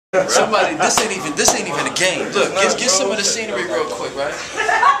Somebody, this ain't even a game. Look, get some of the scenery real quick, right?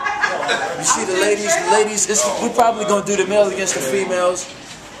 You see the ladies. We probably gonna do the males against the females.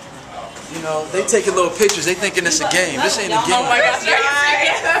 You know, they taking little pictures. They thinking it's a game. This ain't a game. Oh my gosh,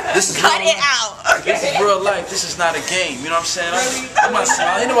 this is cut it out. This is real life. This is not a game. You know what I'm saying? I'm not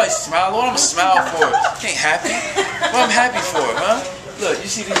smiling. Ain't nobody smile. What I'm smile for? Ain't happy. What I'm happy for, huh? Look, you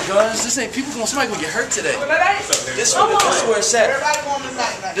see these guns? This ain't somebody gonna get hurt today. This where it's at.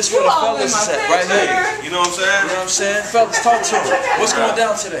 This where the fellas is at, right here. You know what I'm saying? You know what I'm saying? Fellas, talk to them. What's going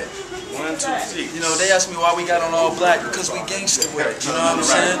down today? 1, 2, 3. You know, they asked me why we got on all black, because we gangster with it. You know what I'm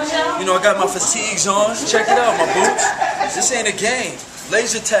saying? You know, I got my fatigues on. Check it out, my boots. This ain't a game.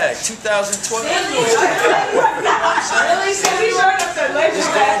 Laser tag, 2012. It's going down.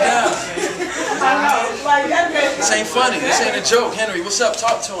 This ain't funny. This ain't a joke. Henry, what's up?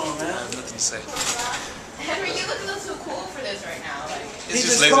 Talk to him, man. Nothing to say. Henry, you look a little too cool for this right now. Like, It's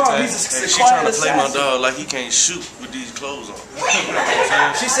just laser tag. She's trying to play my dog like he can't shoot with these clothes on.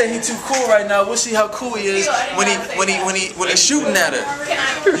 She said he too cool right now. We'll see how cool he is when he's shooting at her.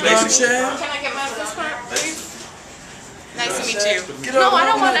 You know what I'm saying? Can I get my business card, please? Nice to meet you. No, I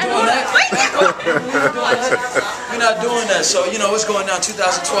don't want that. We're not doing that. So, you know, it's going down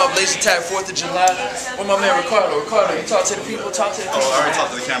 2012, laser tag, 4th of July. Where my man Ricardo? Ricardo, you talk to the people, talk to the people. Oh, I already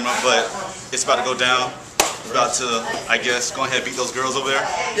talked to the camera, but it's about to go down. We're about to, I guess, go ahead and beat those girls over there.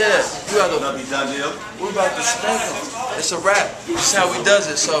 Yeah, we about That'll be done deal. We're about to spank them. It's a wrap. This is how we does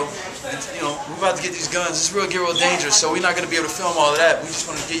it. So, you know, we're about to get these guns. It's real, get real dangerous. So we're not going to be able to film all of that. We just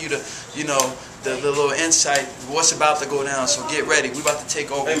want to give you the, you know, the little insight what's about to go down. So get ready. We're about to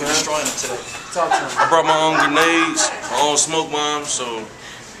take over. We're destroying them today. Talk to them. I brought my own grenades, my own smoke bombs, so, you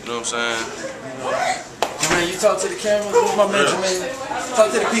know what I'm saying? Jermaine, you talk to the camera. Who's my man, Jermaine?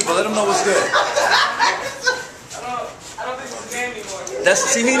 Talk to the people. Let them know what's good.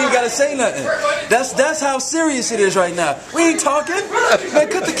 See, he ain't even gotta say nothing. That's how serious it is right now. We ain't talking. Man,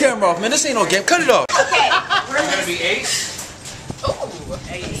 cut the camera off, man. This ain't no game. Cut it off. Okay. We're gonna be ace. Ooh,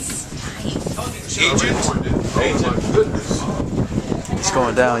 ace. Agent. It's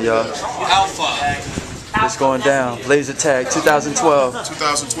going down, y'all. Alpha. It's going down. Laser tag, 2012.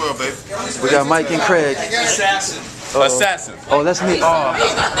 2012, baby. We got Mike and Craig. Assassin. Assassin. Oh, that's me. Oh,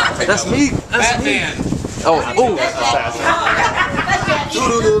 that's me. That's me. Batman. Oh, ooh.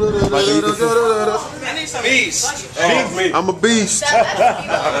 Beast. I'm a beast.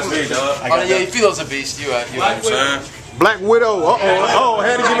 That's me, dog. Oh, yeah, Philo's a beast. You right. Black Widow. Oh, I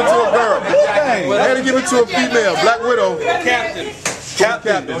had to give it to a girl. I had to give it to a female. Black Widow. Captain.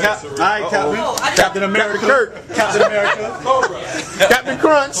 Captain. Alright, Captain. Captain America. Kirk. Captain America. Captain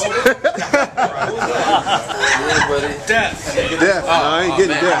Crunch. Death. Death. No, I ain't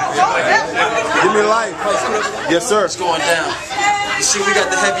getting death. Give me life. Yes, sir. It's going down. You see, we got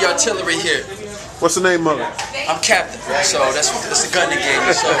the heavy artillery here. What's the name of it? I'm captain, so that's the gun they gave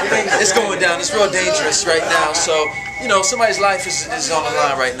me. So it's going down. It's real dangerous right now. So, you know, somebody's life is on the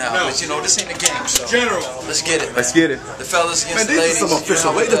line right now. But, you know, this ain't a game. So General. Let's get it, man. Let's get it. The fellas against the Man, ladies. these are some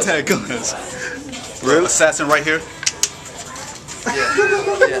official laser tag guns. Real assassin right here.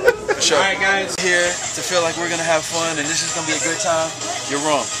 Yeah, for sure. All right, guys. Here to feel like we're going to have fun and this is going to be a good time. You're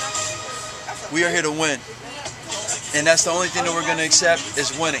wrong. We are here to win. And that's the only thing that we're going to accept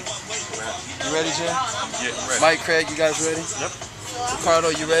is winning. You ready, Jay? Yeah, ready. Mike, Craig, you guys ready? Yep. Ricardo,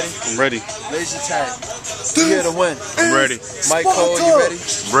 you ready? I'm ready. Laser tag. We're here to win. I'm ready. Mike Cole, you ready?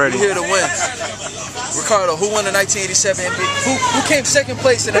 Ready. We're here to win. Ricardo, who won the 1987 NBA? Who came second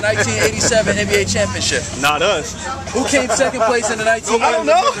place in the 1987 NBA championship? Not us. Who came second place in the 1987? I don't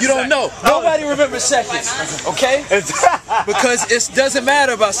know. You don't know. Nobody remembers second. Okay? Because it doesn't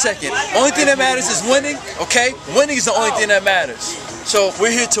matter about second. Only thing that matters is winning. Okay? Winning is the only thing that matters. So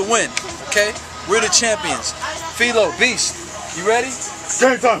we're here to win. Okay? We're the champions. Philo, Beast, you ready?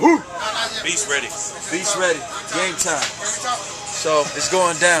 Game time. Woo. Beast ready. Beast ready. Game time. So it's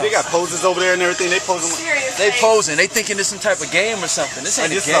going down. They got poses over there and everything. They posing. They posing. They thinking this some type of game or something. This ain't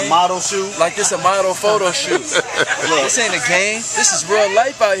Like this a game. is a model shoot. Like this a model photo shoot. This ain't a game. This is real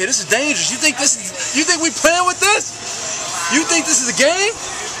life out here. This is dangerous. You think we playing with this? You think this is a game?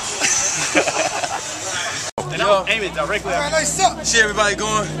 And I'm aiming directly at me. See everybody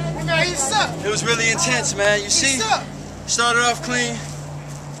going? It was really intense, man. You see? Started off clean.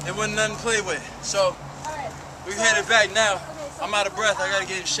 There wasn't nothing to play with. So we're headed back now. I'm out of breath. I gotta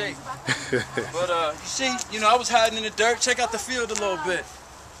get in shape. But you see, you know, I was hiding in the dirt. Check out the field a little bit.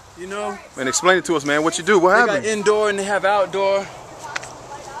 You know? Man, explain it to us, man. What you do? What They happened? got indoor and they have outdoor.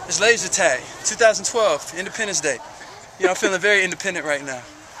 It's laser tag. 2012, Independence Day. You know, I'm feeling very independent right now.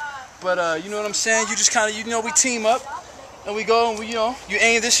 But you know what I'm saying? You just kind of, you know, we team up. and we go and we, you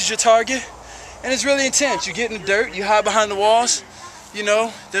aim. This is your target, and it's really intense. You get in the dirt, you hide behind the walls.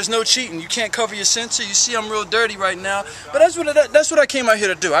 There's no cheating. You can't cover your sensor. You see I'm real dirty right now, but that's what I came out here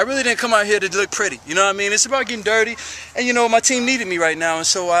to do. I really didn't come out here to look pretty. You know what I mean? It's about getting dirty, and my team needed me right now, and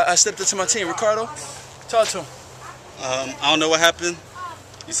so I stepped into my team. Ricardo, talk to him. I don't know what happened.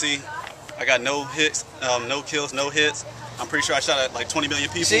 You see, I got no hits, no kills, no hits. I'm pretty sure I shot at like 20 million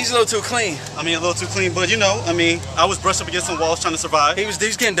people. See, he's a little too clean. I mean, a little too clean, but I was brushed up against some walls trying to survive. He was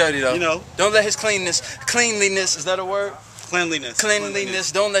getting dirty though. Don't let his cleanliness, is that a word?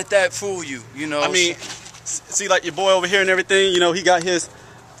 Cleanliness. Don't let that fool you. I mean, see, like your boy over here and everything. He got his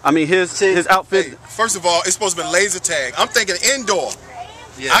outfit. Hey, first of all, it's supposed to be laser tag. I'm thinking indoor.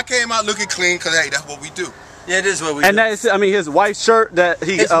 Yeah. I came out looking clean because hey, that's what we do. Yeah, it is what we do. And that is, his wife's shirt that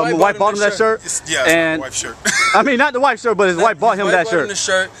his wife bought him that shirt. Yeah, and my wife's shirt. I mean, not the wife's shirt, but his wife bought him that shirt. The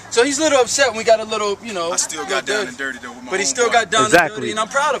shirt. So he's a little upset when we got a little, I still got down and dirty though with my But he still got down and dirty, and I'm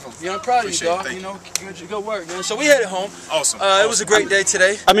proud of him. I'm proud of you, dog. Good work, man. So we headed home. Awesome. It was a great day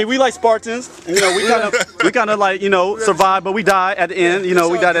today. I mean, we like Spartans. We kind of like survived, but we died at the end.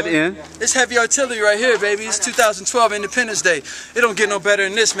 We died at the end. It's heavy artillery right here, baby. It's 2012 Independence Day. It don't get no better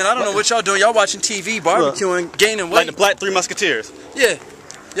than this, man. I don't know what y'all doing. Y'all watching TV, barbecuing, gaining weight. Like the Black Three Musketeers. Yeah,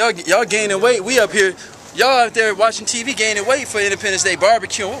 y'all gaining weight. We up here. Y'all out there watching TV gaining weight for Independence Day,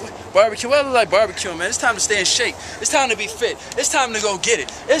 barbecuing. Barbecue, what I look like barbecuing, man. It's time to stay in shape. It's time to be fit. It's time to go get it.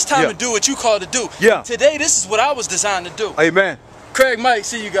 It's time to do what you called to do. Yeah. Today, this is what I was designed to do. Amen. Craig, Mike,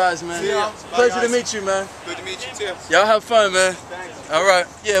 see you guys, man. Pleasure to meet you, man. Good to meet you too. Y'all have fun, man. All right.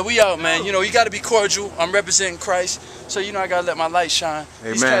 Yeah, we out, man. You got to be cordial. I'm representing Christ, so I got to let my light shine.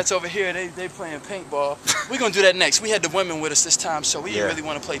 Amen. These cats over here, they playing paintball. We're going to do that next. We had the women with us this time, so we didn't really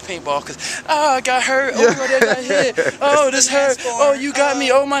want to play paintball because, I got hurt. Oh, they got hit. Oh, this hurt. Oh, you got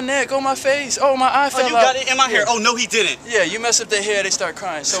me. Oh, my neck. Oh, my face. Oh, my eye fell out. You got it in my hair. Oh, no, he didn't. Yeah, you mess up their hair, they start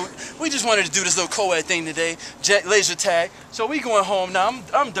crying. So we just wanted to do this little co-ed thing today, laser tag. So we going home now.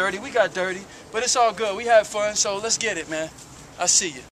 I'm dirty. We got dirty, but it's all good. We had fun, so let's get it, man. I see you.